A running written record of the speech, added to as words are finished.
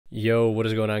Yo, what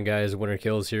is going on, guys? Winner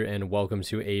Kills here, and welcome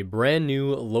to a brand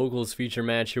new locals feature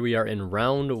match. Here we are in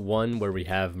round one, where we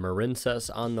have Marincess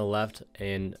on the left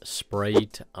and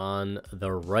Spright on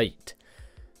the right.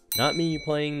 Not me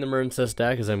playing the Marincess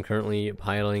deck, as I'm currently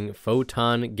piloting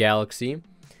Photon Galaxy.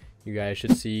 You guys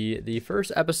should see the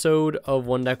first episode of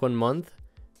One Deck One Month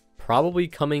probably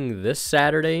coming this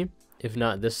Saturday. If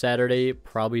not this Saturday,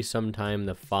 probably sometime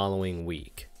the following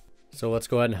week. So let's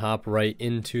go ahead and hop right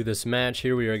into this match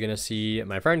here. We are going to see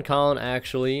my friend Colin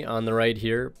actually on the right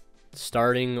here,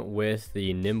 starting with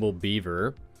the Nimble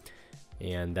Beaver.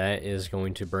 And that is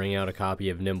going to bring out a copy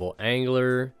of Nimble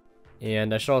Angler.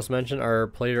 And I should also mention our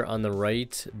player on the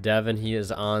right, Devin, he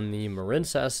is on the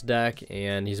Marincess deck,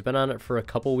 and he's been on it for a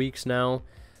couple weeks now.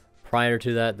 Prior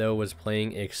to that, though, was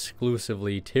playing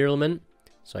exclusively Tearlament.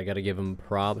 So I got to give him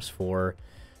props for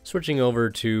switching over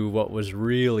to what was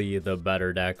really the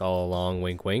better deck all along,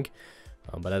 wink wink.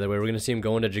 But either way, we're going to see him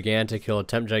go into Gigantic. He'll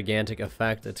attempt Gigantic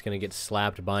effect. It's going to get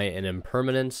slapped by an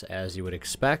Impermanence, as you would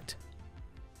expect.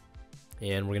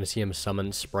 And we're going to see him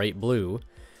summon Spright Blue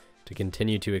to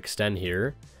continue to extend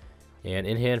here. And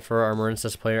in hand for our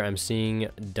Marincess player, I'm seeing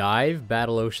Dive,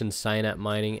 Battle Ocean, Cyanide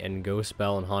Mining, and Ghost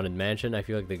Spell and Haunted Mansion. I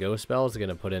feel like the Ghost Spell is going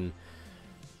to put in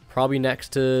probably next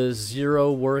to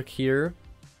zero work here.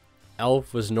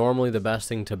 Elf was normally the best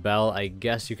thing to Bell. I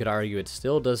guess you could argue it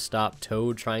still does stop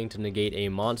Toad trying to negate a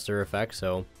monster effect,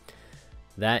 so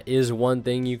that is one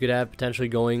thing you could have potentially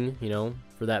going, you know,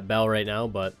 for that Bell right now,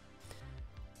 but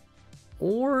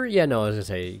or yeah, no, I was gonna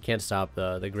say you can't stop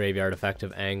the graveyard effect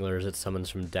of Anglers it summons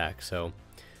from deck. So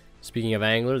speaking of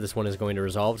Angler, this one is going to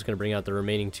resolve. It's going to bring out the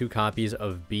remaining 2 copies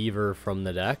of Beaver from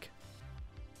the deck,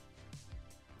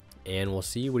 and we'll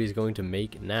see what he's going to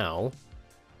make now.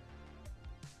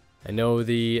 I know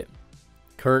the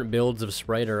current builds of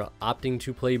Spright are opting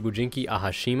to play Bujinki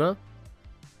Ahashima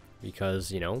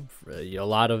because, you know, a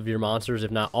lot of your monsters, if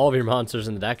not all of your monsters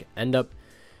in the deck, end up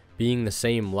being the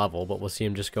same level, but we'll see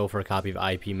him just go for a copy of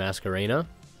IP Masquerena.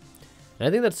 And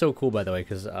I think that's so cool, by the way,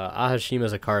 because Ahashima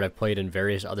is a card I've played in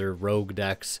various other rogue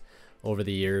decks over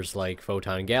the years, like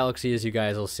Photon Galaxy, as you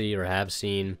guys will see or have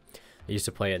seen. I used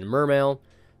to play it in Mermail,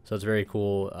 so it's very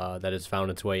cool that it's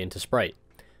found its way into Spright.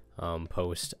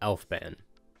 Post Elf ban,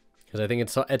 because I think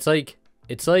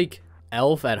it's like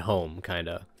Elf at home, kind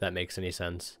of, if that makes any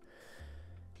sense.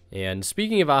 And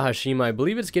speaking of Ahashima, I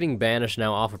believe it's getting banished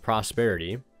now off of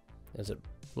Prosperity, as it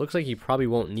looks like he probably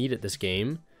won't need it this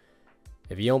game.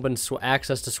 If he opened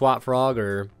access to Swap Frog,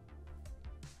 or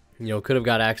you know, could have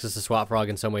got access to Swap Frog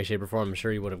in some way, shape, or form, I'm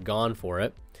sure he would have gone for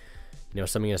it. You know,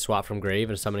 summoning a swap from grave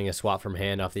and summoning a swap from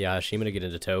hand off the Ahashima to get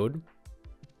into Toad.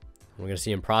 We're gonna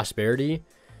see him Prosperity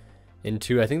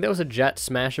into, I think that was a Jet,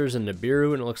 Smashers, and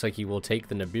Nibiru, and it looks like he will take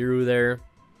the Nibiru there.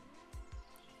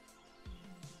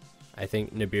 I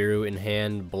think Nibiru in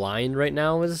hand blind right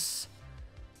now is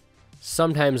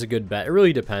sometimes a good bet. It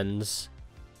really depends.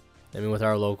 I mean, with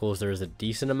our locals, there's a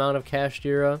decent amount of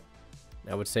Kashtira.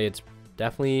 I would say it's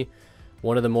definitely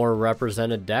one of the more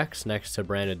represented decks next to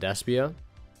Branded Despia.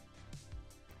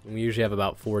 We usually have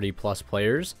about 40 plus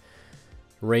players,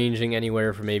 ranging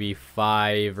anywhere from maybe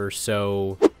 5 or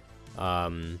so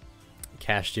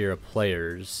Kashtira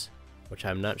players, which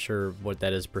I'm not sure what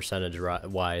that is percentage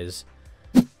wise.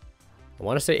 I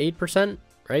want to say 8%,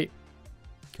 right?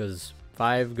 Because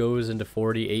 5 goes into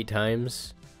 40 8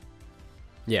 times.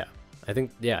 Yeah, I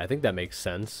think that makes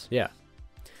sense. Yeah.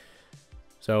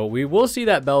 So we will see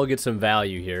that Bell get some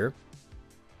value here.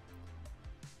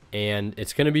 And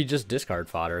it's going to be just discard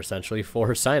fodder, essentially,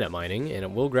 for Cyanide Mining. And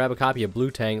it will grab a copy of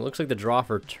Blue Tang. It looks like the draw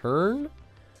for turn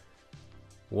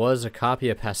was a copy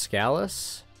of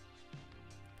Pascalis,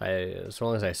 as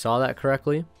long as I saw that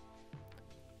correctly.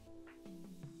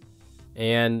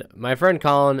 And my friend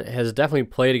Colin has definitely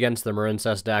played against the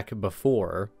Marincess deck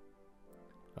before.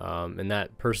 And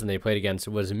that person they played against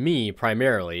was me,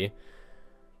 primarily.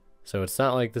 So it's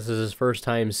not like this is his first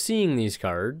time seeing these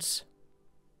cards.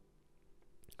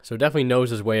 So definitely knows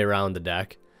his way around the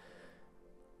deck,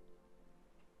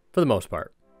 for the most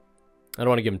part. I don't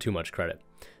want to give him too much credit.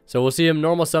 So we'll see him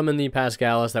normal summon the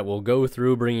Pascalis. That will go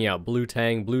through, bringing out Blue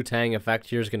Tang. Blue Tang effect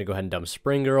here is going to go ahead and dump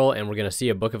Spring Girl, and we're going to see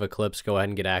a Book of Eclipse go ahead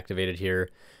and get activated here.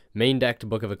 Main deck to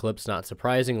Book of Eclipse, not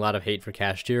surprising. A lot of hate for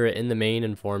Kashtira in the main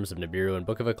in forms of Nibiru and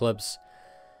Book of Eclipse.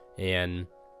 And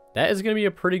that is going to be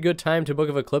a pretty good time to Book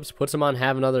of Eclipse. Puts him on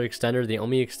have another extender. The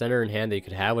only extender in hand they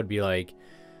could have would be like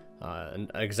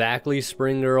exactly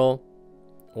Spring Girl,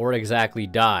 or exactly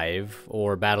Dive,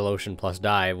 or Battle Ocean plus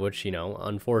Dive, which, you know,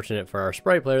 unfortunate for our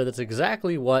Spright player, that's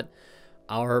exactly what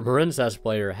our Marincess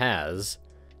player has.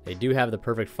 They do have the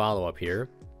perfect follow-up here.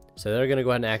 So they're going to go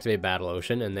ahead and activate Battle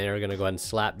Ocean, and they're going to go ahead and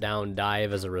slap down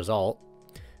Dive as a result.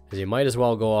 Because you might as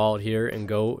well go out here and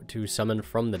go to summon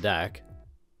from the deck.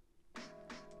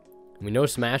 We know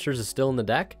Smashers is still in the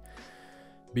deck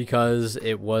because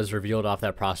it was revealed off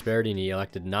that Prosperity, and he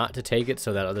elected not to take it,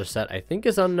 so that other set I think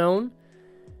is unknown.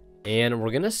 And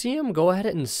we're going to see him go ahead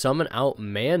and summon out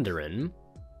Mandarin,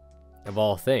 of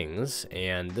all things.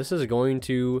 And this is going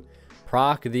to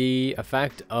proc the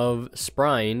effect of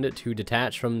Spright to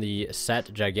detach from the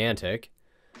set Gigantic.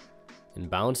 And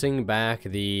bouncing back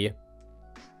the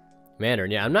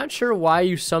Mandarin. Yeah, I'm not sure why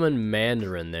you summon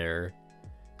Mandarin there.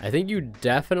 I think you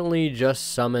definitely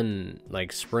just summon,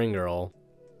 like, Spring Girl.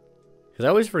 Because I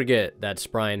always forget that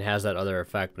Spright has that other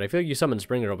effect. But I feel like you summon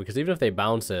Spring Girl because even if they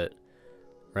bounce it,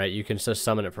 right, you can just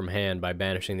summon it from hand by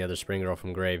banishing the other Spring Girl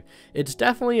from grave. It's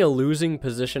definitely a losing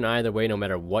position either way, no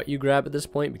matter what you grab at this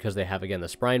point, because they have, again, the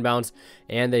Spright bounce,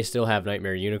 and they still have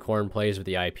Nightmare Unicorn plays with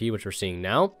the IP, which we're seeing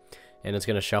now. And it's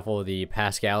going to shuffle the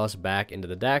Pascalis back into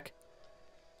the deck.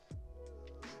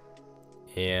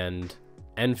 And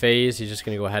end phase, he's just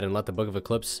going to go ahead and let the Book of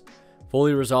Eclipse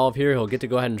fully resolve here. He'll get to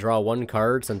go ahead and draw one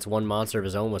card since one monster of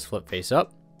his own was flipped face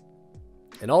up.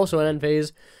 And also in end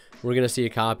phase, we're going to see a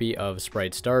copy of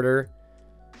Spright Starter.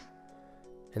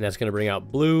 And that's going to bring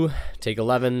out blue, take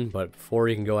 11. But before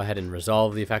you can go ahead and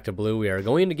resolve the effect of blue, we are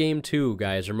going to game 2,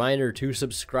 guys. Reminder to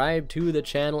subscribe to the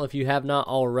channel if you have not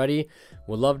already.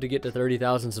 Would love to get to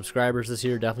 30,000 subscribers this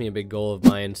year. Definitely a big goal of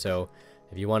mine. So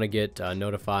if you want to get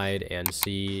notified and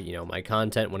see, you know, my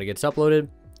content when it gets uploaded,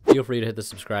 feel free to hit the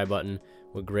subscribe button.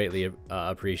 Would greatly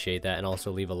appreciate that. And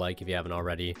also leave a like if you haven't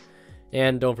already.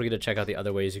 And don't forget to check out the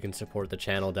other ways you can support the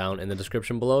channel down in the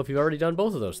description below if you've already done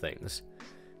both of those things.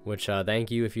 Which,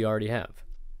 thank you if you already have.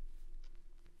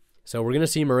 So we're going to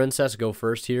see Marincess go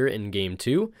first here in game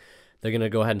 2. They're going to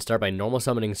go ahead and start by normal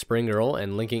summoning Spring Girl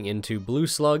and linking into Blue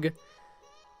Slug.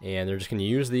 And they're just going to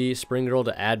use the Spring Girl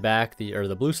to add back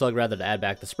the Blue Slug rather to add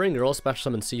back the Spring Girl. Special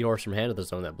summon Seahorse from hand to the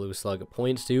zone that Blue Slug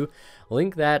points to.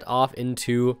 Link that off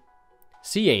into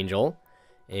Sea Angel.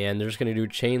 And they're just going to do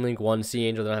Chain Link 1 Sea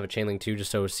Angel. They don't have a Chain Link 2,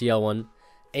 just so CL1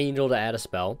 Angel to add a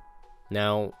spell.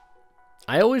 Now,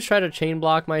 I always try to chain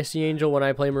block my Sea Angel when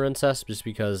I play Marincess, just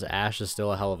because Ash is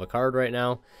still a hell of a card right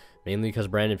now. Mainly because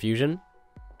Brand Infusion.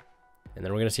 And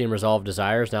then we're going to see him resolve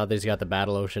Desires now that he's got the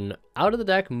Battle Ocean out of the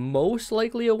deck. Most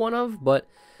likely a one-of, but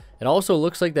it also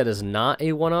looks like that is not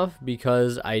a one-of,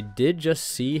 because I did just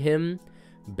see him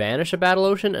banish a Battle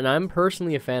Ocean, and I'm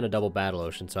personally a fan of double Battle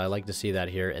Ocean, so I like to see that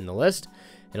here in the list.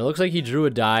 And it looks like he drew a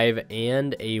Dive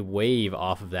and a Wave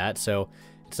off of that, so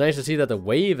it's nice to see that the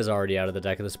Wave is already out of the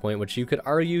deck at this point, which you could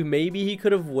argue maybe he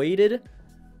could have waited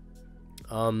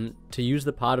to use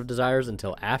the Pot of Desires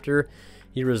until after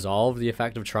he resolved the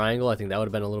effect of Triangle. I think that would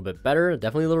have been a little bit better.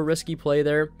 Definitely a little risky play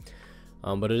there.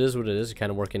 But it is what it is. It's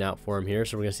kind of working out for him here.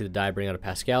 So we're going to see the Dive bring out a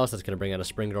Pascalis. That's going to bring out a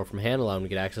Spring Girl from hand, allow him to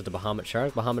get access to Bahamut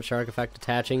Shark. Bahamut Shark effect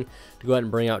attaching to go ahead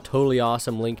and bring out Totally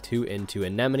Awesome Link 2 into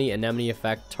Anemone. Anemone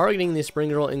effect targeting the Spring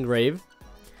Girl in grave.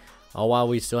 All while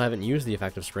we still haven't used the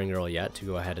effect of Spring Girl yet to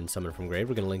go ahead and summon from grave.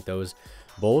 We're going to link those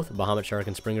both, Bahamut Shark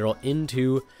and Spring Girl,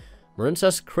 into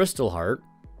Marincess Crystal Heart.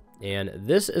 And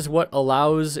this is what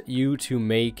allows you to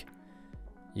make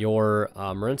your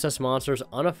Marincess monsters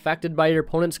unaffected by your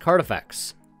opponent's card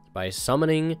effects by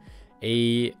summoning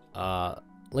a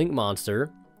Link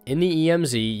monster in the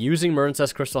EMZ using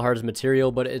Marincess Crystal Heart as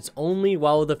material, but it's only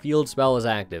while the field spell is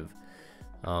active.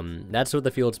 That's what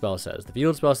the field spell says. The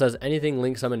field spell says anything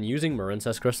Link summoned using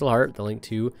Marincess Crystal Heart, the Link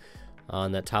 2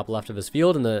 on that top left of his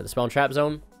field in the spell and trap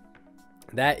zone.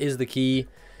 That is the key,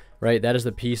 right? That is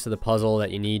the piece of the puzzle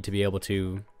that you need to be able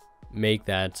to make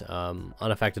that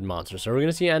unaffected monster. So we're going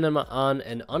to see on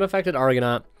an unaffected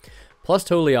Argonaut plus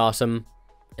Totally Awesome.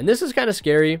 And this is kind of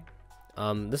scary.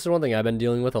 This is one thing I've been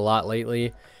dealing with a lot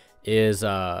lately is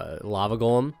Lava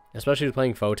Golem, especially with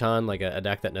playing Photon, like a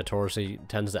deck that notoriously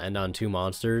tends to end on 2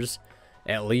 monsters,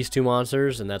 at least 2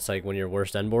 monsters, and that's like one of your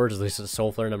worst end boards, at least it's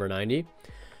Soul Flare number 90.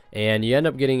 And you end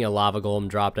up getting a Lava Golem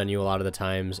dropped on you a lot of the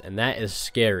times, and that is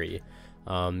scary,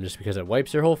 just because it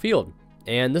wipes your whole field.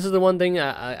 And this is the one thing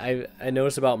I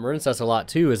noticed about Marincess a lot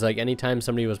too, is like anytime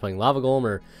somebody was playing Lava Golem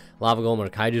or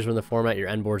Kaijus were in the format, your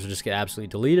end boards would just get absolutely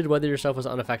deleted whether your stuff was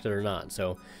unaffected or not.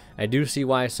 So I do see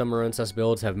why some Marincess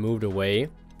builds have moved away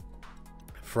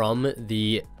from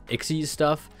the Ixies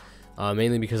stuff,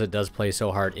 mainly because it does play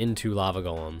so hard into Lava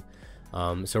Golem.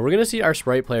 So we're going to see our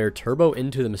Spright player turbo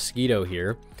into the Mosquito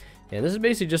here. And this is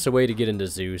basically just a way to get into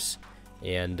Zeus.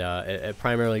 And it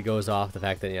primarily goes off the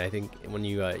fact that, you know, I think when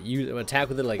you attack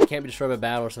with it, like it can't be destroyed by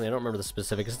battle or something. I don't remember the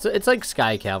specifics. It's like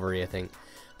Sky Cavalry, I think.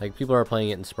 Like people are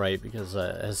playing it in Spright because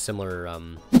it has similar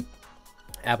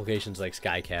applications like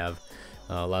Sky Cav.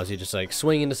 Allows you to just like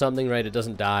swing into something, right? It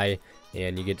doesn't die,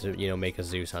 and you get to, you know, make a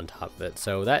Zeus on top of it.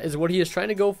 So that is what he is trying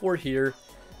to go for here.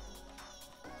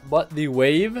 But the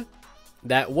wave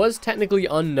that was technically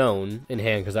unknown in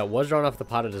hand, because that was drawn off the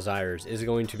Pot of Desires, is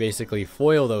going to basically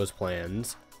foil those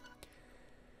plans.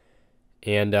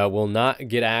 And will not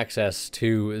get access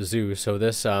to Zeus. So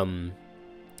this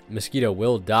Mosquito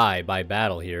will die by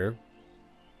battle here.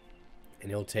 And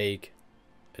he'll take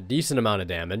a decent amount of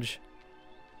damage.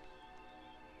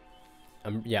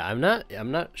 Yeah, I'm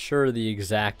not sure the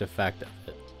exact effect of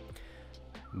it,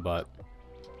 but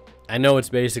I know it's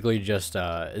basically just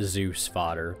Zeus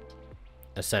fodder,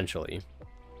 essentially.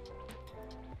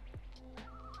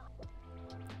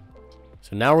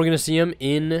 So now we're gonna see him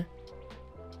in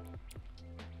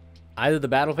either the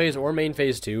battle phase or main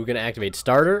phase 2. Gonna activate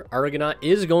starter. Argonaut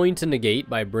is going to negate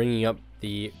by bringing up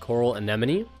the Coral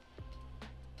Anemone,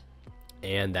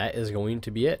 and that is going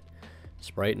to be it.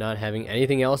 Spright not having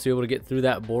anything else to be able to get through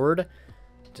that board.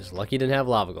 Just lucky didn't have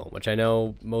Lava Golem, which I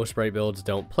know most Spright builds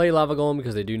don't play Lava Golem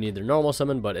because they do need their normal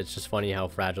summon, but it's just funny how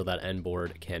fragile that end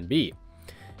board can be.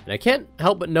 And I can't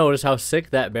help but notice how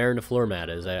sick that Baron de Fleur mat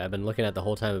is. I've been looking at the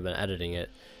whole time I've been editing it.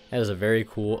 That is a very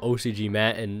cool OCG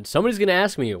mat, and somebody's going to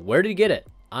ask me, where did he get it?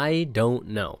 I don't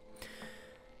know.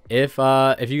 If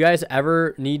you guys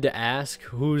ever need to ask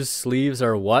whose sleeves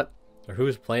are what, or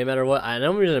who's playmat or what, I know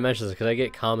I'm reason to mention this because I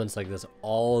get comments like this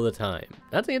all the time.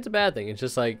 Not saying it's a bad thing, it's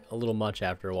just like a little much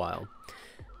after a while.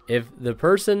 If the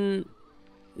person,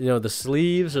 you know, the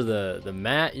sleeves or the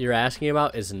mat you're asking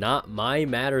about is not my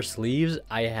mat or sleeves,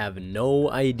 I have no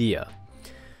idea.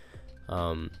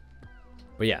 But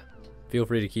yeah, feel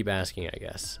free to keep asking, I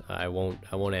guess. I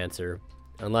won't answer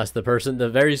unless the person, the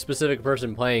very specific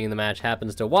person playing in the match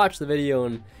happens to watch the video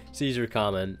and sees your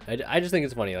comment. I just think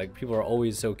it's funny. Like, people are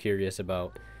always so curious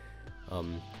about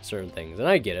certain things, and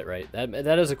I get it, right?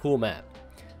 That is a cool map.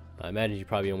 I imagine you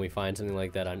probably only find something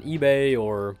like that on eBay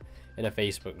or in a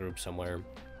Facebook group somewhere.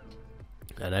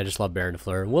 And I just love Baron de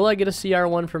Fleur. Will I get a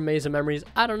CR1 from Maze of Memories?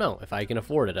 I don't know. If I can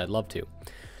afford it, I'd love to.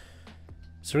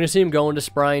 So we're going to see him going to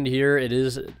Spright here. It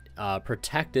is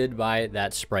protected by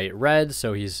that Spright Red,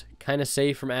 so he's kind of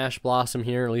safe from Ash Blossom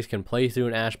here. At least can play through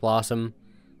an Ash Blossom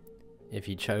if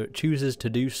he chooses to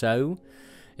do so.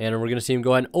 And we're going to see him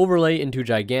go ahead and overlay into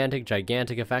Gigantic.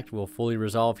 Gigantic effect will fully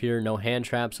resolve here. No hand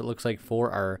traps, it looks like,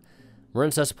 for our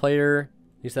Marincess player.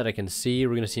 At least that I can see.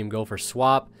 We're going to see him go for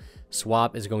Swap.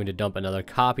 Swap is going to dump another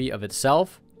copy of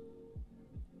itself.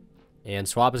 And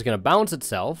Swap is going to bounce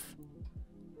itself.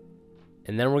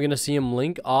 And then we're going to see him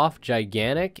link off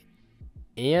Gigantic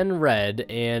and Red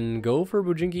and go for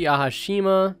Bujinki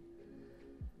Ahashima,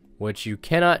 which you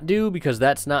cannot do because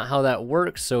that's not how that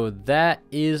works. So that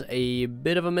is a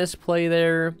bit of a misplay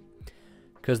there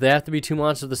because they have to be two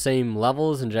monsters of the same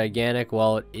levels, and Gigantic,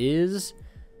 while it is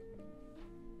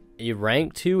a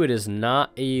rank 2, it is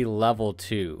not a level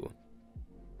 2.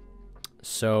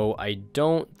 So I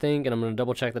don't think, and I'm going to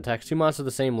double check the text, two monsters of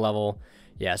the same level.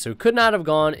 Yeah, so it could not have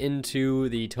gone into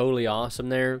the Totally Awesome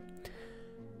there.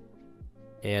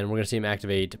 And we're going to see him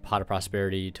activate Pot of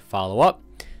Prosperity to follow up.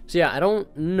 So yeah, I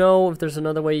don't know if there's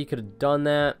another way you could have done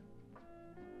that.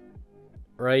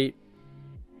 Right?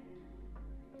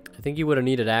 I think you would have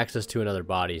needed access to another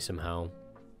body somehow.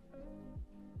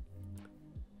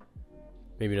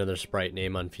 Maybe another Spright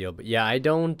name on field. But yeah, I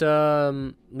don't,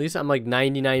 at least I'm like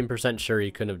 99% sure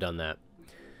he couldn't have done that.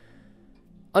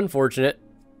 Unfortunate.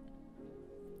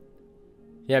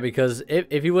 Yeah, because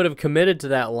if he would have committed to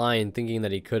that line thinking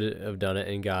that he could have done it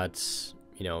and got,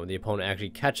 you know, the opponent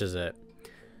actually catches it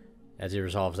as he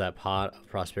resolves that Pot of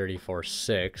Prosperity for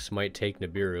 6, might take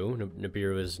Nibiru.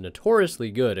 Nibiru is notoriously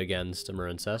good against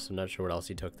Marincess. I'm not sure what else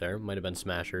he took there. Might have been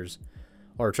Smashers.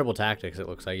 Or Triple Tactics, it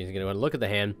looks like. He's going to look at the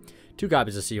hand. 2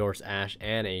 copies of Seahorse Ash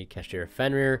and a Cashier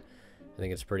Fenrir. I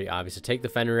think it's pretty obvious to take the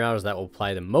Fenrir out, as that will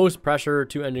apply the most pressure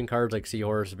to engine cards like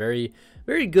Seahorse. Very,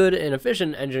 very good and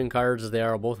efficient engine cards, as they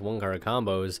are both 1-card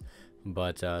combos.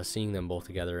 But seeing them both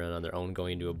together and on their own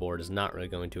going into a board is not really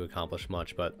going to accomplish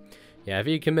much. But yeah, if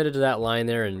he committed to that line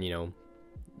there, and, you know,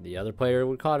 the other player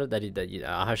would caught it, that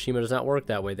Ahashima does not work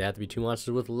that way. They have to be 2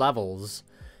 monsters with levels,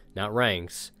 not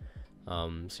ranks.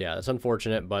 So yeah, that's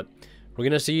unfortunate, but we're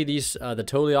going to see these the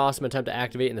Totally Awesome attempt to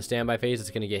activate in the standby phase.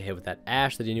 It's going to get hit with that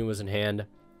Ash that he knew was in hand.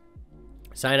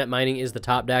 Sign-Up Mining is the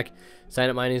top deck.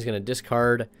 Sign-Up Mining is going to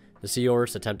discard the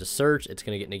Seahorse, attempt to search. It's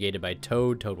going to get negated by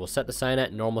Toad. Toad will set the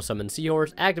Sign-Up, normal summon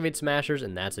Seahorse, activate Smashers,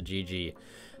 and that's a GG.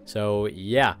 So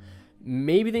yeah,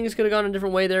 Maybe things could have gone a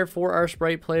different way there for our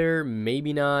Spright player.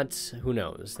 Maybe not. Who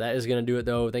knows? That is going to do it,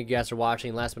 though. Thank you guys for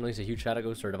watching. Last but not least, a huge shout out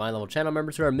goes to our Divine Level channel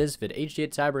members who are Misfit, HD8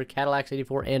 Cyber,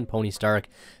 Cadillacs84, and Pony Stark.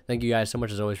 Thank you guys so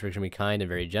much, as always, for showing me kind and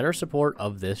very generous support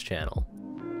of this channel.